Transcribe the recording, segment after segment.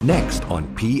Next on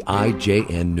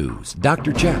PIJN News,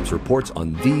 Dr. Chaps reports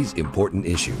on these important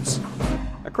issues.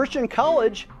 A Christian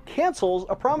college cancels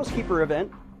a Promise Keeper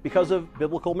event because of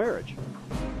biblical marriage.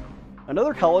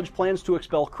 Another college plans to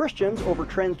expel Christians over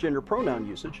transgender pronoun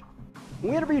usage. And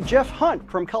we interviewed Jeff Hunt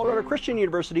from Colorado Christian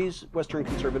University's Western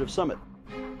Conservative Summit.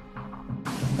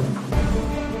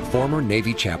 Former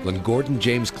Navy chaplain Gordon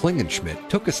James Klingenschmidt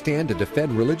took a stand to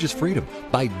defend religious freedom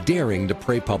by daring to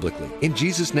pray publicly in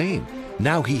Jesus' name.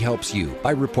 Now he helps you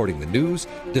by reporting the news,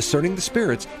 discerning the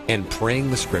spirits, and praying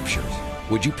the scriptures.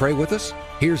 Would you pray with us?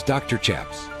 Here's Dr.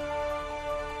 Chaps.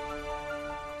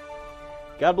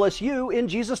 God bless you in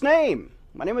Jesus' name.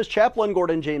 My name is Chaplain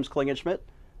Gordon James Klingenschmidt,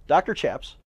 Dr.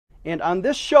 Chaps. And on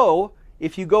this show,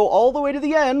 if you go all the way to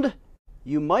the end,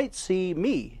 you might see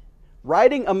me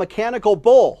riding a mechanical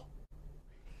bull.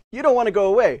 You don't want to go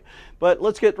away, but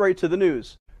let's get right to the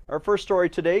news. Our first story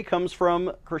today comes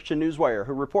from Christian Newswire,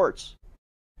 who reports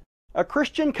a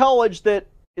Christian college that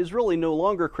is really no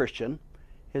longer Christian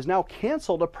has now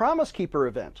canceled a Promise Keeper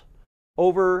event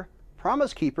over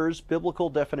Promise Keeper's biblical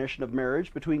definition of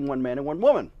marriage between one man and one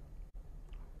woman.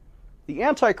 The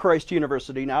Antichrist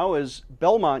University now is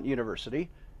Belmont University.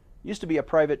 Used to be a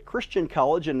private Christian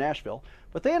college in Nashville,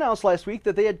 but they announced last week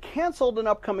that they had canceled an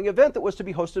upcoming event that was to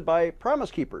be hosted by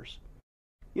Promise Keepers.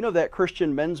 You know, that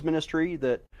Christian men's ministry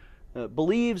that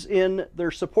believes in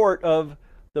their support of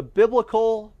the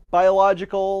biblical,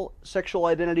 biological, sexual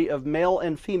identity of male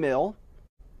and female.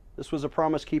 This was a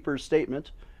Promise Keepers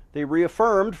statement. They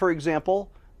reaffirmed, for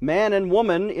example, man and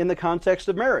woman in the context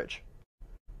of marriage.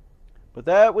 But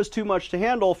that was too much to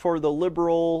handle for the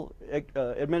liberal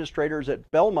administrators at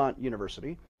Belmont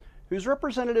University, whose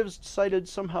representatives cited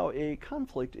somehow a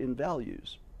conflict in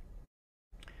values.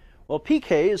 Well,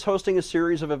 PK is hosting a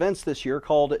series of events this year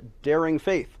called Daring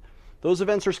Faith. Those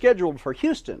events are scheduled for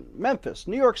Houston, Memphis,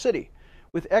 New York City,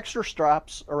 with extra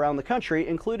stops around the country,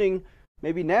 including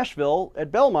maybe Nashville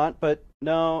at Belmont, but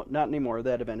no, not anymore.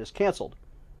 That event is canceled.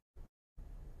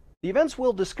 The events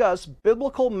will discuss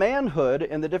biblical manhood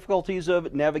and the difficulties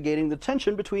of navigating the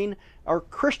tension between our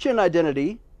Christian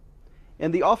identity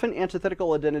and the often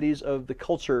antithetical identities of the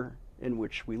culture in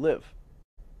which we live.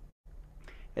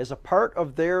 As a part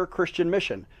of their Christian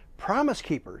mission, Promise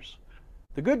Keepers,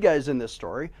 the good guys in this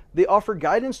story, they offer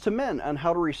guidance to men on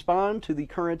how to respond to the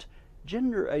current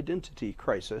gender identity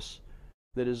crisis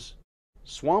that is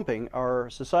swamping our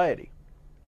society.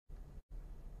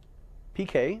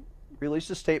 PK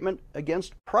released a statement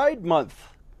against Pride Month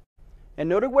and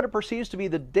noted what it perceives to be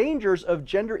the dangers of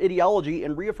gender ideology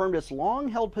and reaffirmed its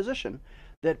long-held position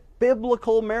that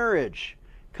biblical marriage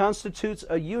constitutes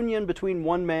a union between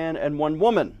one man and one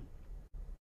woman.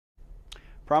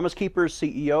 Promise Keepers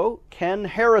CEO Ken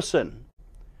Harrison,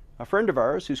 a friend of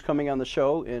ours who's coming on the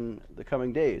show in the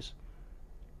coming days,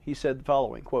 he said the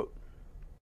following, quote,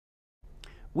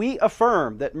 "We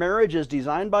affirm that marriage is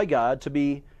designed by God to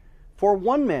be for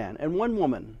one man and one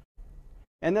woman,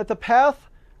 and that the path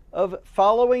of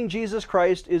following Jesus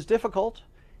Christ is difficult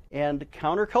and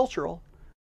countercultural,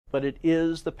 but it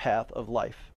is the path of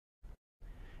life.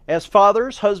 As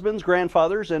fathers, husbands,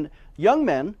 grandfathers, and young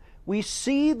men, we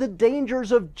see the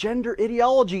dangers of gender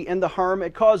ideology and the harm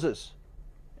it causes."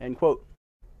 End quote.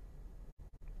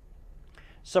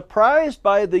 Surprised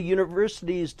by the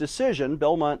university's decision,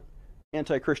 Belmont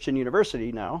Anti-Christian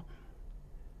University now,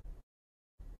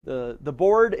 the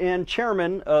board and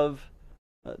chairman of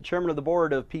the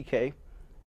board of PK,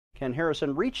 Ken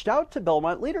Harrison, reached out to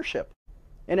Belmont leadership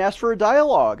and asked for a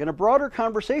dialogue and a broader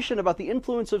conversation about the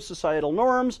influence of societal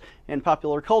norms and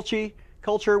popular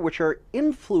culture which are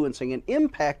influencing and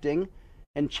impacting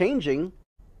and changing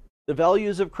the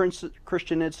values of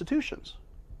Christian institutions.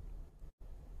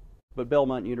 But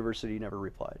Belmont University never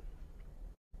replied.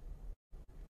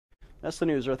 That's the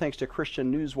news. Our thanks to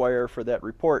Christian Newswire for that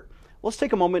report. Let's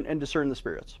take a moment and discern the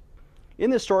spirits.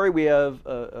 In this story, we have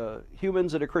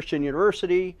humans at a Christian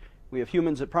university. We have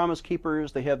humans at Promise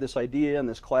Keepers. They have this idea and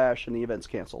this clash, and the event's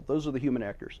canceled. Those are the human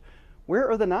actors. Where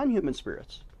are the non-human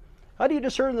spirits? How do you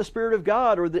discern the Spirit of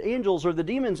God or the angels or the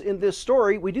demons in this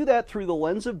story? We do that through the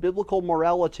lens of biblical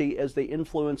morality as they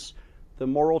influence the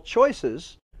moral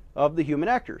choices of the human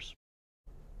actors.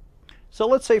 So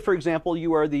let's say, for example,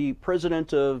 you are the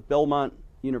president of Belmont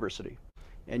University,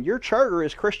 and your charter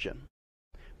is Christian,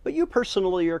 but you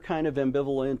personally are kind of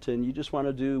ambivalent and you just want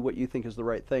to do what you think is the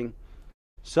right thing.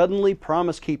 Suddenly,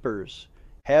 Promise Keepers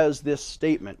has this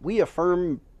statement: "We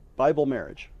affirm Bible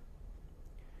marriage."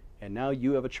 And now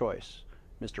you have a choice,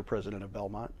 Mr. President of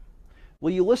Belmont.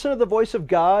 Will you listen to the voice of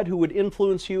God who would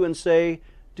influence you and say,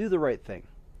 "Do the right thing.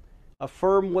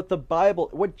 affirm what the Bible,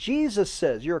 what Jesus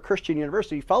says. You're a Christian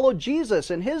university. Follow Jesus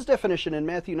and his definition in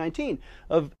Matthew 19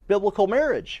 of biblical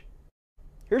marriage.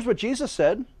 Here's what Jesus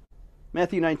said,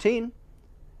 Matthew 19.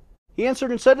 He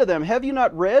answered and said to them, have you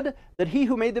not read that he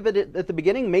who made them at the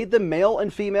beginning made them male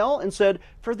and female, and said,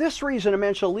 for this reason a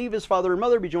man shall leave his father and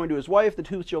mother, be joined to his wife, the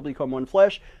two shall become one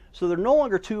flesh. So they're no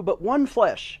longer two, but one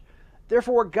flesh.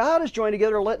 Therefore what God has joined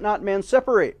together, let not man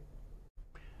separate.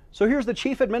 So here's the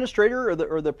chief administrator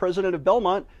or the president of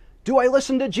Belmont. Do I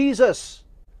listen to Jesus?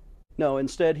 No,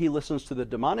 instead he listens to the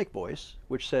demonic voice,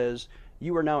 which says,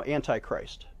 you are now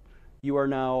antichrist. You are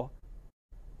now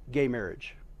gay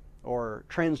marriage or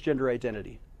transgender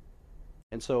identity.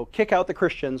 And so kick out the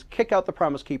Christians, kick out the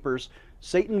Promise Keepers.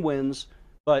 Satan wins,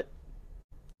 but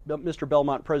Mr.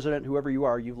 Belmont president, whoever you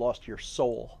are, you've lost your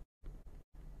soul.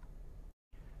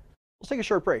 Let's take a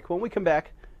short break. When we come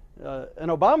back, an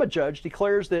Obama judge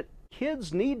declares that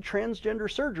kids need transgender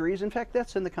surgeries. In fact,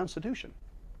 that's in the Constitution.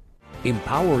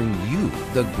 Empowering you,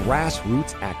 the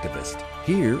grassroots activist.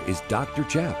 Here is Dr.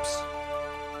 Chaps.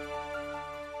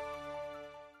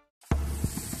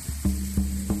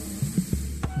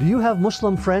 Do you have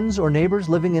Muslim friends or neighbors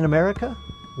living in America?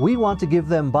 We want to give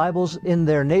them Bibles in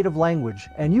their native language,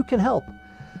 and you can help.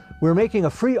 We're making a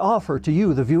free offer to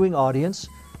you, the viewing audience,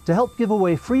 to help give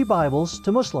away free Bibles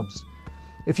to Muslims.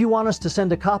 If you want us to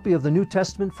send a copy of the New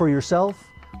Testament for yourself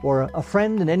or a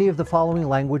friend in any of the following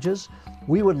languages,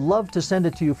 we would love to send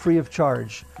it to you free of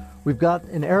charge. We've got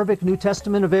an Arabic New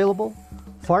Testament available,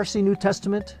 Farsi New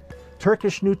Testament,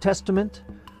 Turkish New Testament,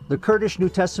 the Kurdish New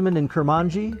Testament in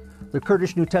Kurmanji, the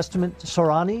Kurdish New Testament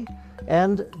Sorani,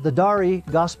 and the Dari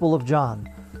Gospel of John.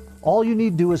 All you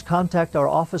need to do is contact our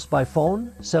office by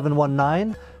phone,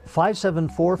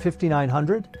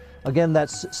 719-574-5900. Again,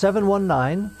 that's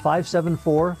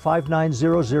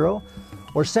 719-574-5900,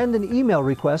 or send an email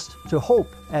request to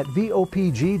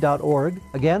hope@vopg.org.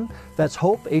 Again, that's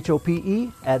hope,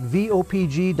 H-O-P-E,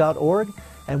 @vopg.org,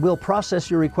 and we'll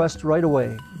process your request right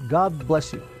away. God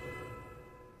bless you.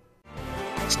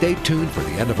 Stay tuned for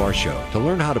the end of our show to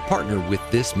learn how to partner with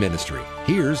this ministry.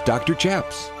 Here's Dr.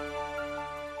 Chaps.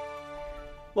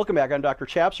 Welcome back. I'm Dr.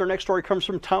 Chaps. Our next story comes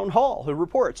from Town Hall, who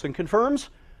reports and confirms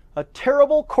a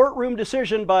terrible courtroom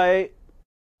decision by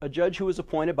a judge who was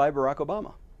appointed by Barack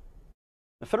Obama.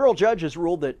 A federal judge has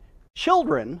ruled that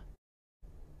children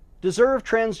deserve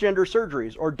transgender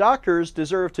surgeries, or doctors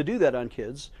deserve to do that on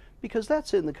kids, because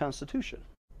that's in the Constitution.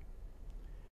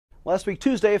 Last week,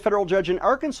 Tuesday, a federal judge in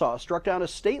Arkansas struck down a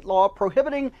state law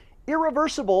prohibiting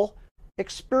irreversible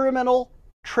experimental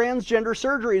transgender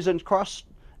surgeries and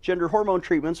cross-gender hormone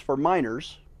treatments for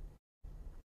minors.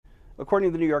 According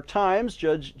to the New York Times,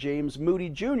 Judge James Moody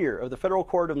Jr. of the federal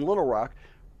court in Little Rock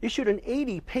issued an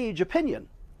 80-page opinion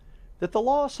that the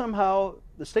law somehow,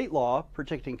 the state law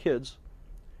protecting kids,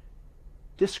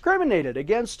 discriminated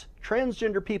against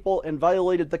transgender people and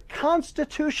violated the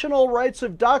constitutional rights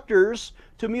of doctors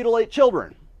to mutilate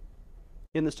children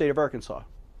in the state of Arkansas.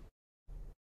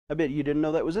 I bet you didn't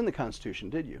know that was in the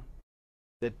Constitution, did you?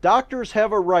 That doctors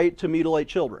have a right to mutilate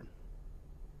children.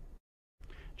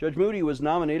 Judge Moody was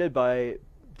nominated by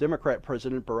Democrat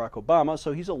President Barack Obama,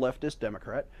 so he's a leftist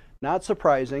Democrat. Not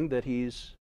surprising that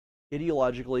he's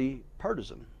ideologically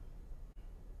partisan,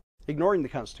 ignoring the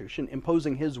Constitution,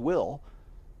 imposing his will.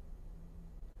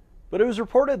 But it was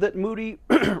reported that Moody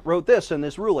wrote this in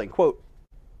this ruling, quote,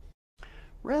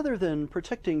 rather than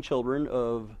protecting children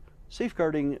of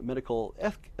safeguarding medical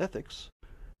ethics,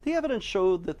 the evidence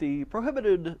showed that the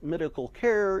prohibited medical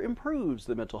care improves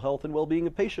the mental health and well-being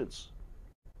of patients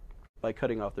by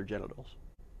cutting off their genitals.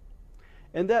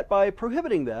 And that by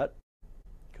prohibiting that,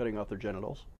 cutting off their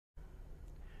genitals,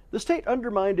 the state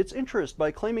undermined its interest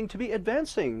by claiming to be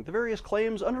advancing the various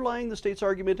claims underlying the state's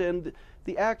argument, and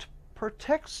the act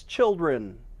protects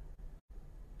children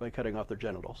by cutting off their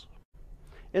genitals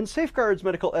and safeguards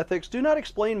medical ethics, do not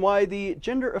explain why the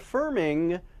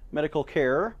gender-affirming medical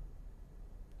care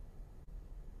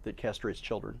that castrates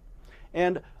children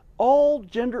and all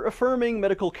gender-affirming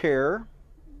medical care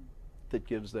that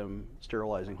gives them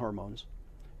sterilizing hormones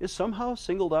is somehow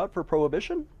singled out for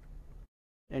prohibition?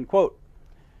 End quote.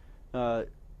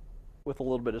 With a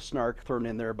little bit of snark thrown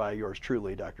in there by yours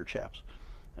truly, Dr. Chaps.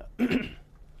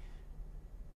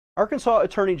 Arkansas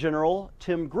Attorney General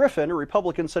Tim Griffin, a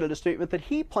Republican, said in a statement that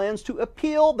he plans to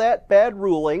appeal that bad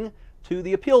ruling to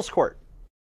the appeals court.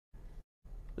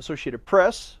 Associated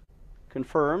Press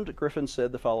confirmed. Griffin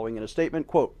said the following in a statement,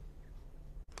 quote,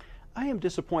 I am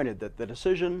disappointed that the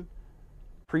decision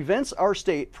prevents our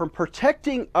state from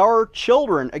protecting our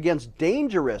children against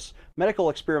dangerous medical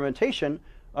experimentation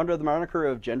under the moniker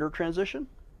of gender transition.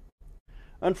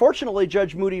 Unfortunately,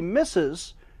 Judge Moody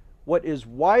misses what is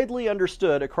widely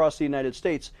understood across the United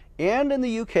States and in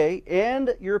the UK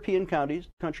and European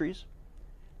countries.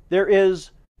 There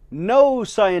is no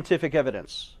scientific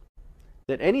evidence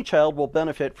that any child will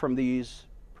benefit from these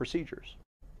procedures.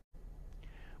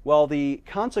 While the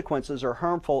consequences are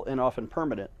harmful and often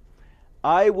permanent,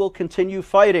 I will continue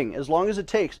fighting as long as it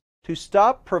takes to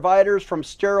stop providers from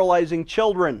sterilizing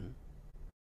children.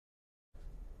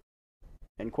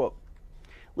 End quote.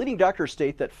 Leading doctors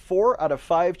state that 4 out of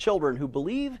 5 children who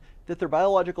believe that their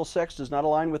biological sex does not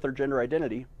align with their gender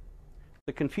identity,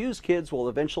 the confused kids will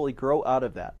eventually grow out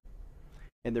of that,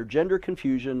 and their gender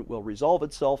confusion will resolve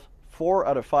itself 4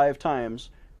 out of 5 times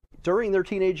during their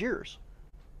teenage years.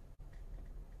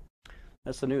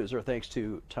 That's the news, or thanks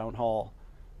to Town Hall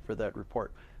for that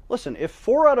report. Listen, if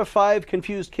 4 out of 5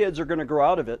 confused kids are going to grow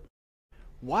out of it,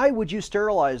 why would you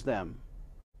sterilize them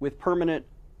with permanent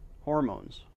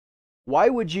hormones? Why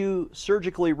would you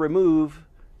surgically remove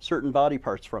certain body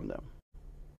parts from them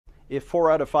if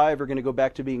 4 out of 5 are going to go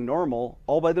back to being normal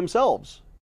all by themselves?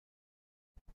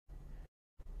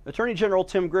 Attorney General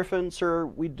Tim Griffin, sir,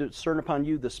 we discern upon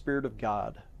you the Spirit of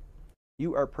God.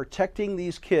 You are protecting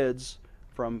these kids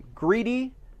from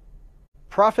greedy,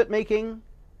 profit-making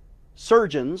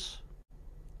surgeons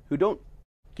who don't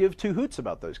give 2 hoots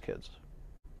about those kids.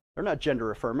 They're not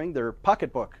gender-affirming, they're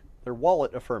pocketbook, they're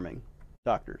wallet-affirming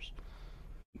doctors.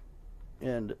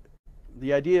 And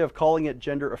the idea of calling it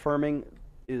gender-affirming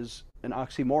is an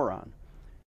oxymoron.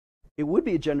 It would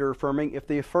be gender-affirming if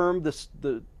they affirmed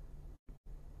the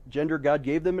gender God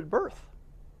gave them at birth.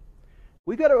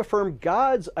 We've got to affirm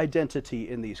God's identity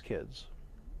in these kids,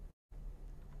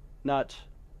 not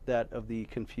that of the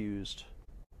confused,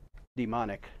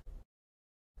 demonic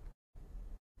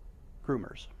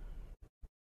groomers.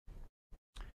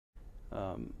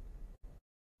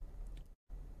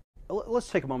 Let's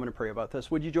take a moment and pray about this.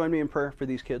 Would you join me in prayer for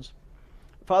these kids?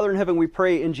 Father in heaven, we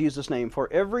pray in Jesus' name for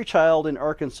every child in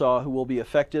Arkansas who will be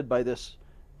affected by this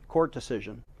court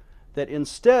decision, that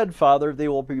instead, Father, they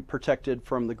will be protected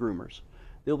from the groomers.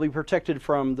 They'll be protected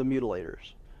from the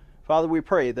mutilators. Father, we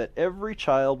pray that every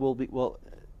child will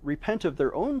repent of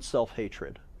their own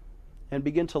self-hatred and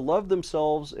begin to love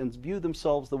themselves and view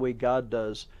themselves the way God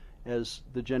does, as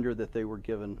the gender that they were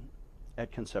given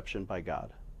at conception by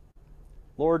God.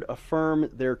 Lord, affirm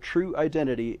their true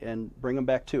identity and bring them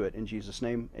back to it. In Jesus'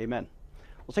 name, amen.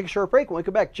 We'll take a short break. When we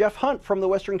come back, Jeff Hunt from the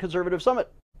Western Conservative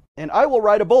Summit, and I will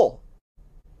ride a bull.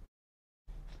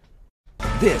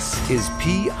 This is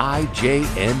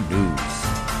PIJN News.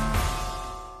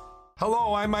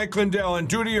 Hello, I'm Mike Lindell, and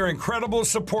due to your incredible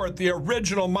support, the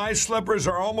original My Slippers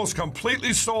are almost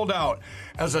completely sold out.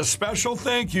 As a special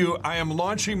thank you, I am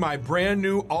launching my brand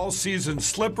new all-season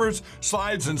slippers,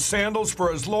 slides, and sandals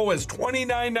for as low as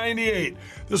 $29.98.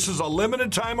 This is a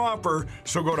limited time offer,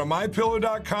 so go to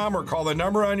MyPillow.com or call the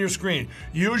number on your screen.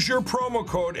 Use your promo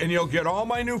code and you'll get all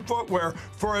my new footwear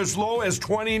for as low as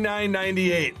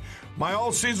 $29.98. My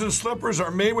all-season slippers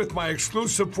are made with my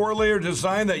exclusive 4-layer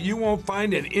design that you won't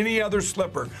find in any other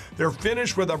slipper. They're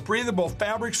finished with a breathable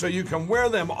fabric so you can wear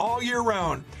them all year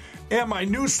round. And my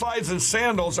new slides and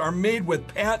sandals are made with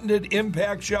patented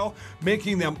impact gel,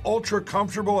 making them ultra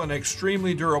comfortable and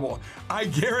extremely durable. I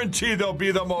guarantee they'll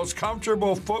be the most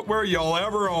comfortable footwear you'll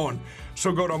ever own.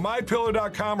 So go to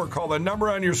MyPillow.com or call the number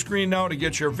on your screen now to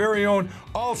get your very own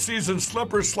all-season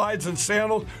slippers, slides, and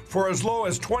sandals for as low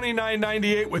as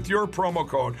 $29.98 with your promo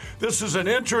code. This is an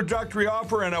introductory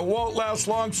offer and it won't last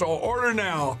long, so order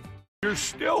now. You're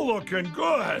still looking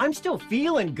good. I'm still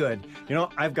feeling good. You know,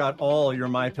 I've got all your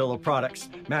MyPillow products.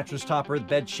 Mattress topper,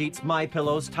 bed sheets,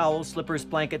 MyPillows, towels, slippers,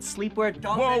 blankets, sleepwear,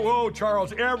 dog beds. Whoa,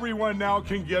 Charles. Everyone now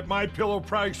can get MyPillow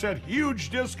products at huge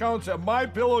discounts at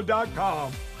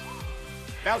MyPillow.com.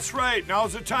 That's right.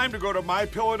 Now's the time to go to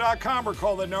MyPillow.com or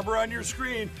call the number on your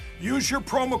screen. Use your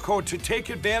promo code to take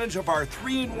advantage of our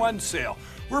 3-in-1 sale.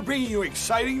 We're bringing you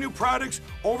exciting new products,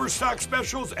 overstock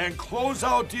specials, and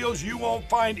closeout deals you won't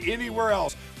find anywhere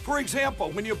else. For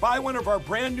example, when you buy one of our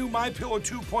brand new MyPillow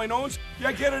 2.0s,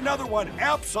 you get another one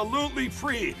absolutely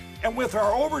free. And with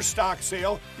our overstock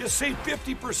sale, you save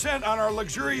 50% on our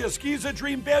luxurious Giza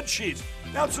Dream bed sheets.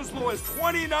 That's as low as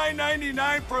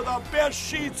 $29.99 for the best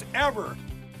sheets ever.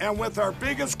 And with our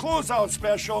biggest closeout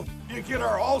special, you get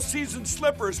our all-season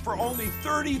slippers for only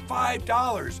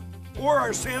 $35. Or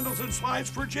our sandals and slides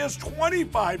for just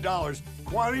 $25.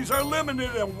 Quantities are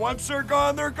limited, and once they're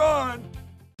gone, they're gone.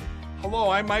 Hello,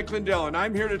 I'm Mike Lindell, and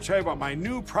I'm here to tell you about my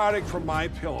new product from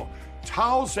MyPillow.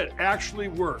 Towels that actually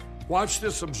work. Watch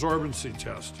this absorbency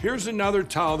test. Here's another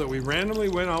towel that we randomly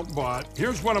went out and bought.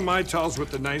 Here's one of my towels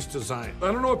with the nice design.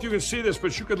 I don't know if you can see this,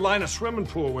 but you could line a swimming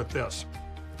pool with this.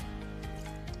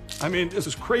 I mean, this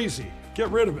is crazy. Get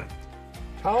rid of it.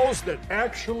 Towels that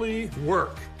actually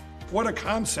work. What a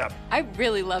concept. I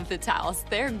really love the towels.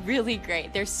 They're really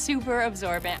great. They're super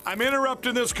absorbent. I'm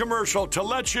interrupting this commercial to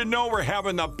let you know we're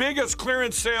having the biggest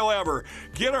clearance sale ever.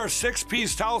 Get our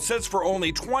 6-piece towel sets for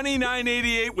only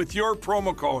 $29.88 with your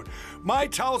promo code. My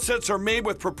towel sets are made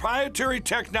with proprietary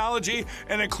technology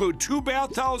and include 2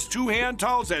 bath towels, 2 hand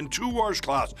towels, and 2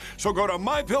 washcloths. So go to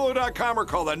mypillow.com or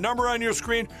call the number on your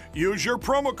screen. Use your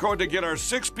promo code to get our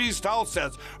 6-piece towel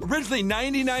sets. Originally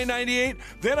 $99.98,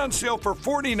 then on sale for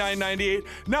 $49.98.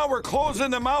 Now we're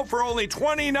closing them out for only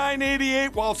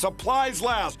 $29.88 while supplies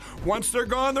last. Once they're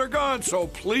gone, so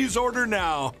please order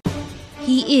now.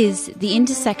 He is the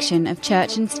intersection of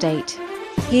church and state.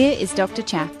 Here is Dr.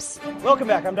 Chaps. Welcome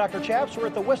back. I'm Dr. Chaps. We're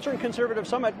at the Western Conservative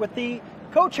Summit with the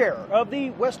co-chair of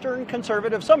the Western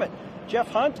Conservative Summit. Jeff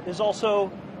Hunt is also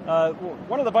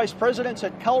one of the vice presidents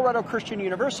at Colorado Christian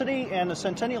University and the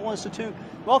Centennial Institute.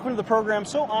 Welcome to the program.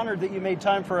 So honored that you made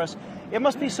time for us. It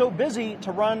must be so busy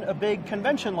to run a big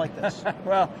convention like this.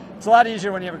 Well, it's a lot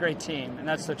easier when you have a great team, and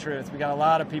that's the truth. We got a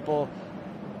lot of people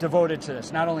devoted to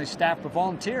this, not only staff but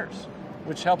volunteers,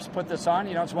 which helps put this on.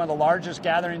 You know, it's one of the largest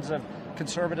gatherings of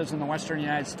conservatives in the Western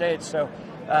United States. So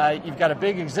you've got a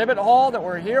big exhibit hall that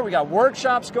we're here. We got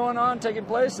workshops going on, taking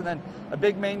place, and then a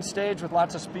big main stage with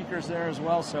lots of speakers there as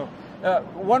well. So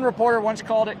one reporter once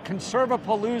called it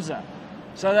Conservapalooza.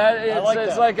 So that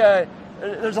it's like a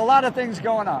there's a lot of things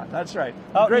going on. That's right.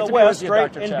 Out Great in the to West, be with you,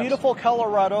 right? Dr. In Chaps. beautiful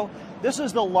Colorado. This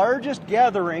is the largest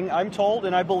gathering, I'm told,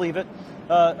 and I believe it,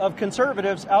 of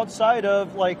conservatives outside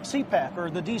of like CPAC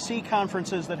or the DC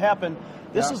conferences that happen.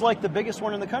 This is like the biggest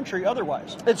one in the country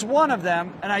otherwise. It's one of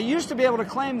them, and I used to be able to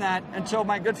claim that until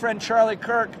my good friend Charlie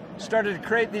Kirk started to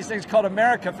create these things called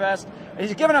America Fest.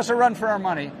 He's given us a run for our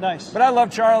money. Nice. But I love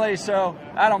Charlie, so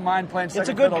I don't mind playing second It's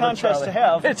a good fiddle contest to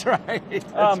Charlie. have. It's right.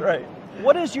 That's right.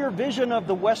 What is your vision of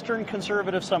the Western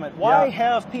Conservative Summit? Why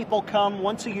have people come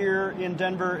once a year in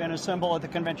Denver and assemble at the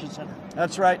convention center?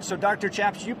 That's right. So, Dr.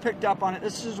 Chaps, you picked up on it.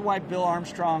 This is why Bill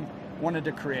Armstrong wanted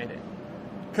to create it.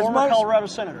 Former Colorado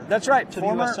Senator. That's right. To the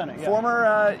U.S. Senate. Yeah.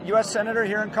 Former U.S. Senator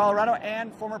here in Colorado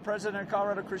and former president of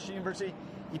Colorado Christian University.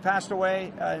 He passed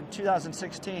away in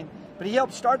 2016, but he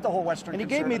helped start the whole Western And he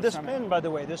Conservative gave me this Summit. pin, by the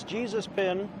way, this Jesus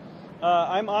pin.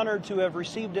 I'm honored to have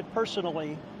received it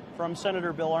personally from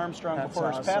Senator Bill Armstrong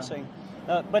before his passing.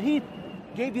 But he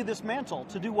gave you this mantle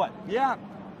to do what? Yeah.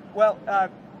 Well,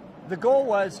 the goal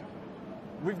was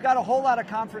we've got a whole lot of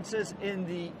conferences in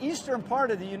the eastern part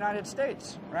of the United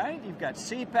States, right? You've got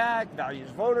CPAC, Values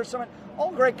Voter Summit,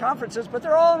 all great conferences, but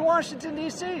they're all in Washington,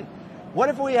 D.C. What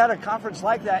if we had a conference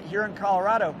like that here in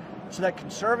Colorado so that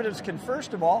conservatives can,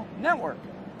 first of all, network,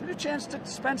 get a chance to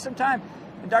spend some time?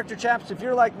 And Dr. Chaps, if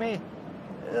you're like me,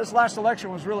 this last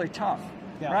election was really tough.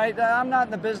 Yeah. Right? I'm not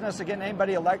in the business of getting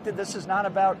anybody elected. This is not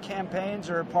about campaigns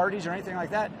or parties or anything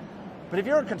like that. But if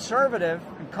you're a conservative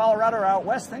in Colorado or out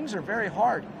west, things are very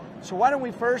hard. So why don't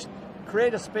we first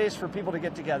create a space for people to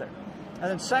get together? And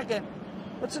then second,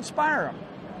 let's inspire them.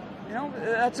 You know,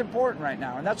 that's important right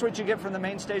now. And that's what you get from the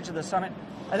main stage of the summit.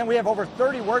 And then we have over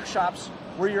 30 workshops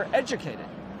where you're educated.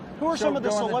 Who are some of the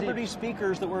celebrity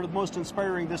speakers that were the most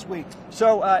inspiring this week?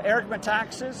 So Eric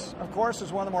Metaxas, of course,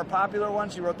 is one of the more popular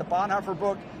ones. He wrote the Bonhoeffer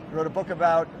book. He wrote a book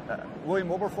about William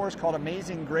Wilberforce called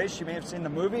Amazing Grace. You may have seen the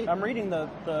movie. I'm reading the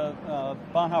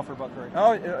Bonhoeffer book right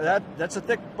now. Oh, that's a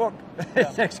thick book.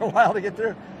 It takes a while to get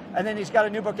through. And then he's got a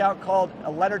new book out called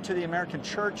A Letter to the American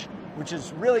Church, which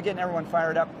is really getting everyone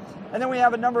fired up. And then we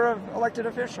have a number of elected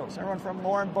officials, everyone from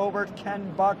Lauren Boebert,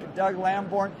 Ken Buck, Doug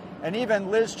Lamborn, and even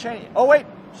Liz Cheney. Oh, wait.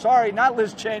 Sorry, not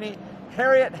Liz Cheney.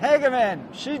 Harriet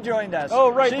Hageman. She joined us. Oh,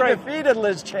 right, she right. defeated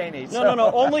Liz Cheney. No.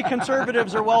 Only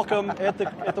conservatives are welcome at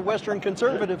the Western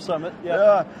Conservative Summit.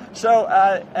 Yeah. So,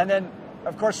 and then,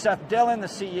 of course, Seth Dillon, the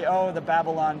CEO of the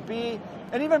Babylon Bee,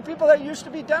 and even people that used to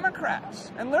be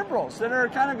Democrats and liberals that are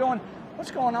kind of going,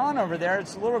 what's going on over there?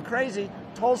 It's a little crazy.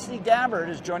 Tulsi Gabbard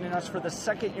is joining us for the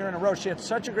second year in a row. She had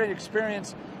such a great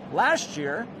experience last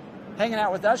year hanging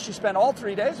out with us. She spent all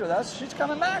 3 days with us. She's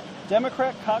coming back.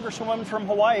 Democrat Congresswoman from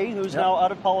Hawaii who's now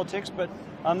out of politics but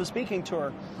on the speaking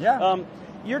tour. Yeah.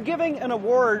 You're giving an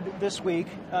award this week.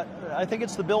 I think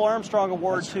it's the Bill Armstrong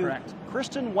Award. That's to correct.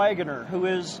 Kristen Wagoner, who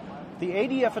is the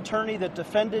ADF attorney that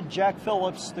defended Jack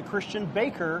Phillips, the Christian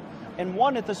baker, and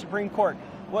won at the Supreme Court.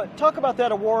 Talk about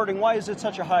that award and why is it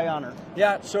such a high honor?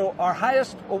 Yeah, so our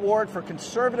highest award for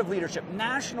conservative leadership,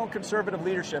 national conservative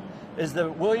leadership, is the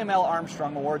William L.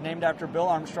 Armstrong Award, named after Bill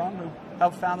Armstrong, who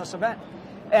helped found this event.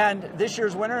 And this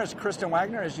year's winner is Kristen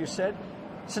Wagner, as you said.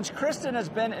 Since Kristen has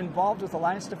been involved with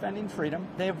Alliance Defending Freedom,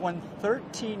 they have won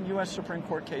 13 U.S. Supreme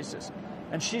Court cases.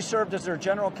 And she served as their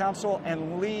general counsel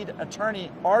and lead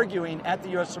attorney arguing at the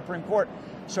U.S. Supreme Court.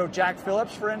 So Jack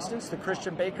Phillips, for instance, the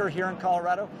Christian baker here in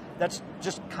Colorado, that's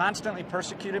just constantly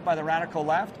persecuted by the radical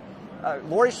left.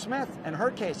 Lori Smith and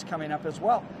her case coming up as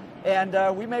well.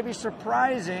 And we may be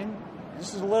surprising,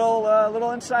 this is a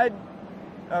little inside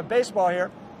baseball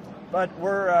here, but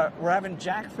we're having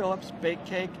Jack Phillips bake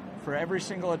cake for every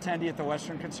single attendee at the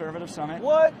Western Conservative Summit.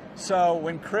 What? So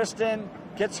when Kristen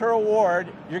gets her award,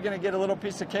 you're going to get a little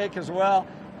piece of cake as well,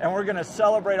 and we're going to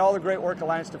celebrate all the great work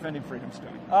Alliance Defending Freedom's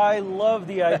doing. I love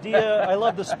the idea. I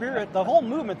love the spirit, the whole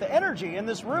movement, the energy in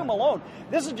this room alone.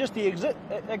 This is just the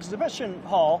exhibition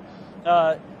hall.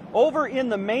 Over in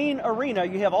the main arena,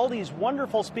 you have all these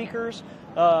wonderful speakers.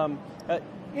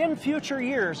 In future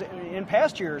years, in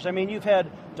past years, I mean, you've had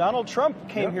Donald Trump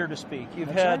came here to speak. You've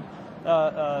had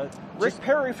Rick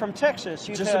Perry from Texas.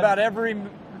 You've just had about every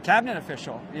cabinet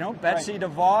official, Betsy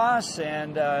DeVos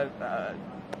and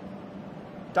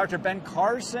Dr. Ben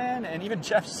Carson and even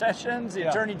Jeff Sessions, the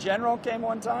Attorney General, came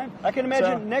one time. I can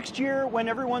imagine next year when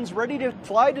everyone's ready to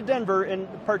fly to Denver and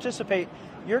participate,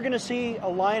 you're going to see a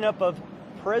lineup of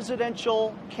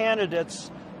presidential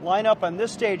candidates line up on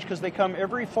this stage because they come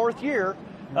every fourth year.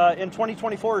 In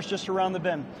 2024 is just around the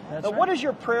bend. Right. What is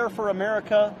your prayer for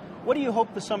America? What do you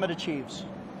hope the summit achieves?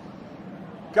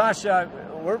 Gosh,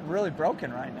 we're really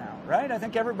broken right now, right? I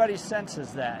think everybody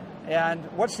senses that. And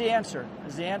what's the answer?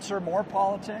 Is the answer more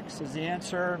politics? Is the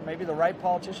answer maybe the right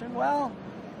politician? Well,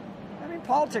 I mean,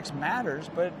 politics matters,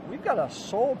 but we've got a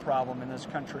soul problem in this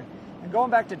country. And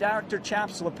going back to Dr.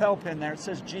 Chaps' lapel pin there, it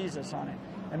says Jesus on it.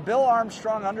 And Bill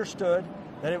Armstrong understood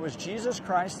that it was Jesus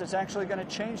Christ that's actually going to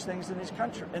change things in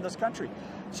this country.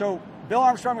 So Bill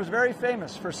Armstrong was very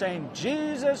famous for saying,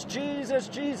 Jesus, Jesus,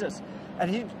 Jesus. And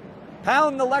he'd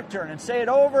pound the lectern and say it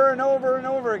over and over and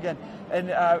over again.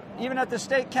 And even at the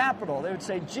state capitol, they would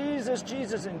say, Jesus,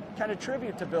 Jesus, in kind of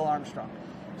tribute to Bill Armstrong.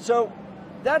 So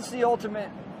that's the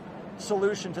ultimate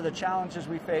solution to the challenges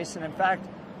we face. And in fact,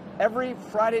 every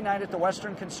Friday night at the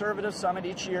Western Conservative Summit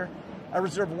each year, I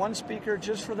reserve one speaker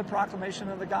just for the proclamation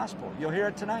of the gospel. You'll hear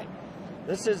it tonight.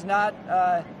 This is not,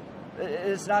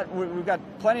 we've got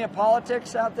plenty of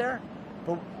politics out there,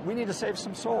 but we need to save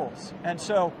some souls. And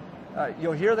so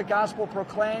you'll hear the gospel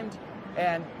proclaimed,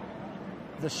 and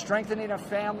the strengthening of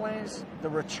families, the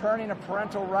returning of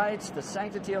parental rights, the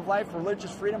sanctity of life,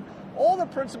 religious freedom, all the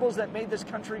principles that made this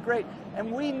country great.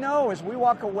 And we know as we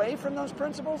walk away from those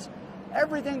principles,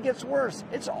 everything gets worse.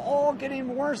 It's all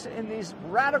getting worse in these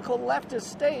radical leftist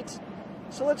states.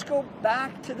 So let's go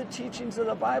back to the teachings of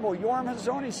the Bible. Yoram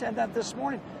Hazony said that this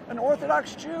morning. An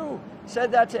Orthodox Jew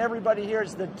said that to everybody here.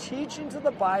 It's the teachings of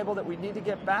the Bible that we need to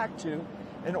get back to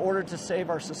in order to save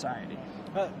our society.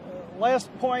 Last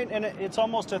point, and it's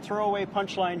almost a throwaway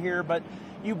punchline here, but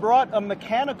you brought a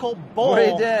mechanical bull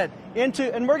We did.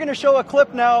 and we're going to show a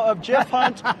clip now of Jeff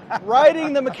Hunt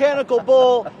riding the mechanical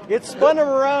bull. It spun him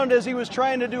around as he was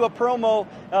trying to do a promo,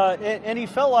 and he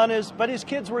fell on but his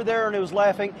kids were there and it was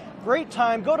laughing. Great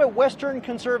time. Go to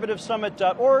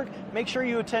westernconservativesummit.org. Make sure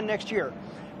you attend next year.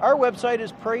 Our website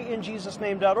is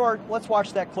prayinjesusname.org. Let's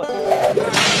watch that clip. God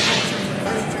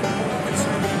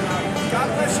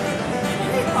bless you.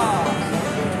 Yeehaw.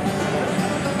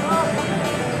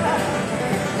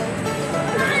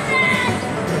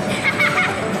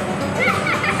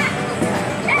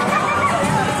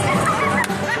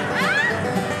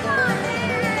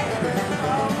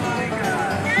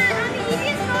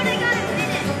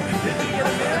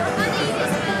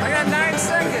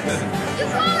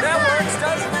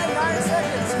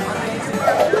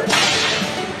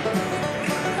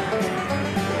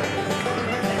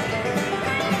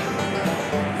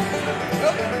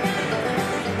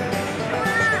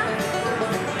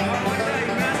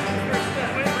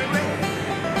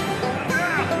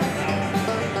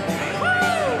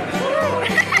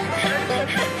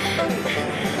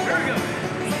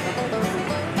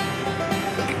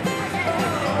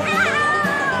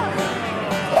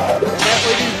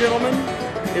 Gentlemen,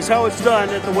 is how it's done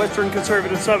at the Western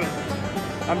Conservative Summit.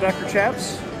 I'm Dr.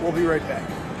 Chaps. We'll be right back.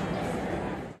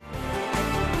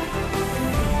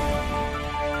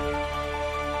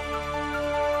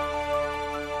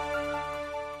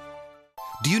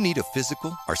 Do you need a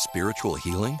physical or spiritual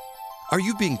healing? Are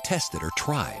you being tested or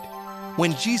tried?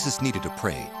 When Jesus needed to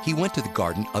pray, he went to the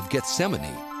Garden of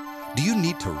Gethsemane. Do you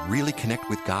need to really connect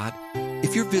with God?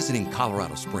 If you're visiting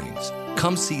Colorado Springs,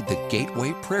 come see the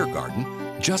Gateway Prayer Garden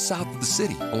just south of the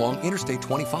city along Interstate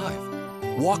 25.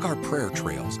 Walk our prayer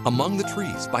trails among the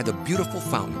trees by the beautiful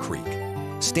Fountain Creek.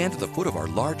 Stand at the foot of our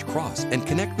large cross and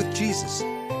connect with Jesus.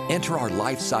 Enter our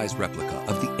life-size replica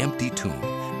of the empty tomb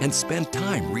and spend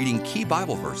time reading key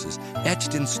Bible verses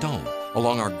etched in stone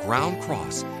along our ground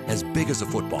cross as big as a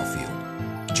football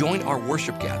field. Join our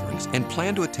worship gatherings and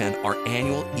plan to attend our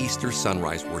annual Easter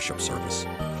Sunrise Worship Service.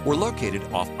 We're located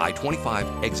off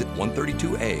I-25 exit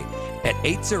 132A at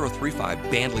 8035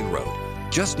 Bandley Road,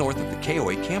 just north of the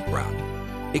KOA campground.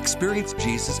 Experience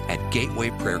Jesus at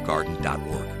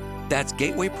gatewayprayergarden.org. That's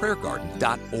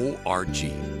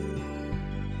gatewayprayergarden.org.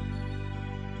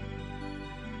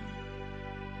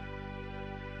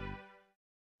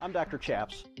 I'm Dr.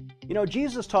 Chaps. You know,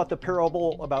 Jesus taught the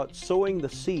parable about sowing the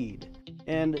seed,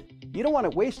 and you don't want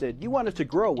it wasted. You want it to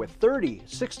grow with 30,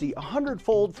 60,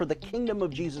 100-fold for the kingdom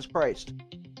of Jesus Christ.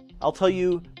 I'll tell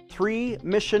you 3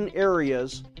 mission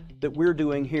areas that we're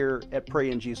doing here at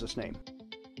Pray in Jesus' Name.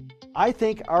 I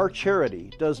think our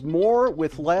charity does more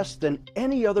with less than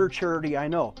any other charity I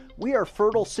know. We are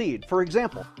fertile seed. For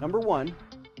example, number 1,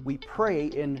 we pray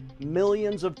in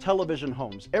millions of television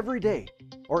homes every day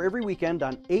or every weekend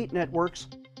on 8 networks.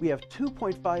 We have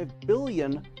 2.5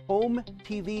 billion home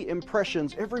TV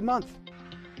impressions every month.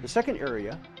 The second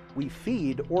area, we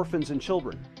feed orphans and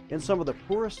children in some of the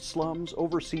poorest slums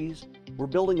overseas. We're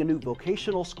building a new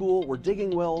vocational school, we're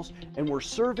digging wells, and we're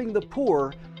serving the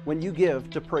poor when you give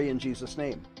to Pray in Jesus'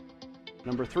 Name.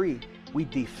 Number 3, we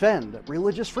defend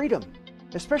religious freedom,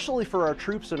 especially for our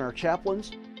troops and our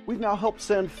chaplains. We've now helped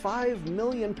send 5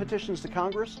 million petitions to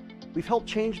Congress. We've helped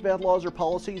change bad laws or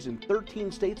policies in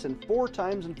 13 states and 4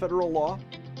 times in federal law.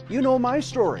 You know my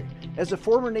story as a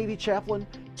former Navy chaplain,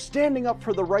 standing up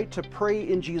for the right to pray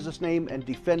in Jesus' name and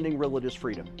defending religious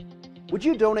freedom. Would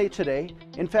you donate today?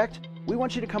 In fact, we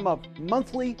want you to become a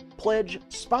monthly pledge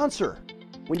sponsor.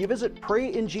 When you visit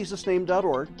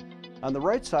prayinjesusname.org, on the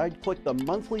right side, click the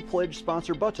monthly pledge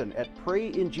sponsor button at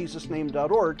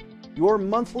prayinjesusname.org. Your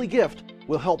monthly gift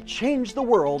will help change the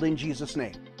world in Jesus'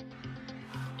 name.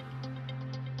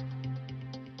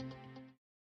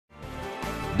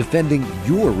 Defending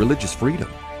your religious freedom.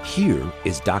 Here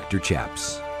is Dr.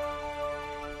 Chaps.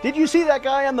 Did you see that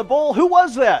guy on the bull? Who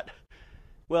was that?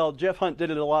 Well, Jeff Hunt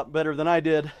did it a lot better than I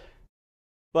did,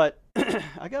 but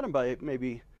I got him by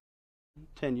maybe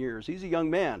 10 years. He's a young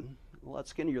man, a lot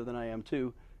skinnier than I am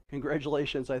too.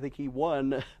 Congratulations, I think he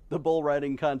won the bull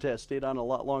riding contest, stayed on a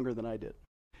lot longer than I did.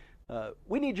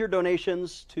 We need your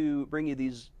donations to bring you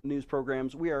these news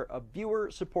programs. We are a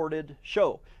viewer-supported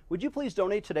show. Would you please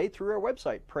donate today through our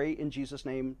website,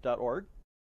 prayinjesusname.org.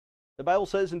 The Bible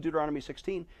says in Deuteronomy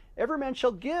 16, every man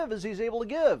shall give as he's able to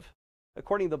give,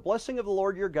 according to the blessing of the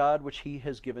Lord your God, which he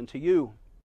has given to you.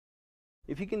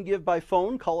 If you can give by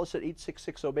phone, call us at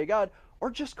 866-OBEY-GOD,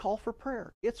 or just call for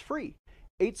prayer. It's free.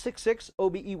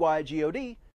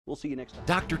 866-OBEY-GOD. We'll see you next time.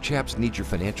 Dr. Chaps needs your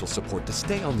financial support to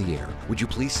stay on the air. Would you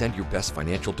please send your best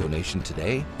financial donation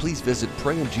today? Please visit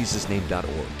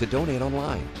prayinjesusname.org to donate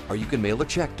online, or you can mail a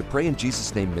check to Pray in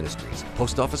Jesus' Name Ministries,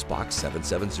 Post Office Box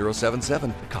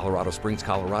 77077, Colorado Springs,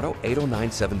 Colorado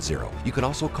 80970. You can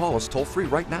also call us toll-free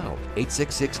right now,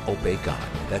 866-OBEY-GOD.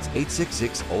 That's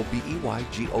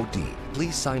 866-OBEY-GOD.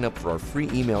 Please sign up for our free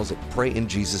emails at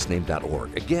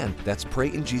prayinjesusname.org. Again, that's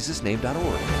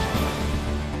prayinjesusname.org.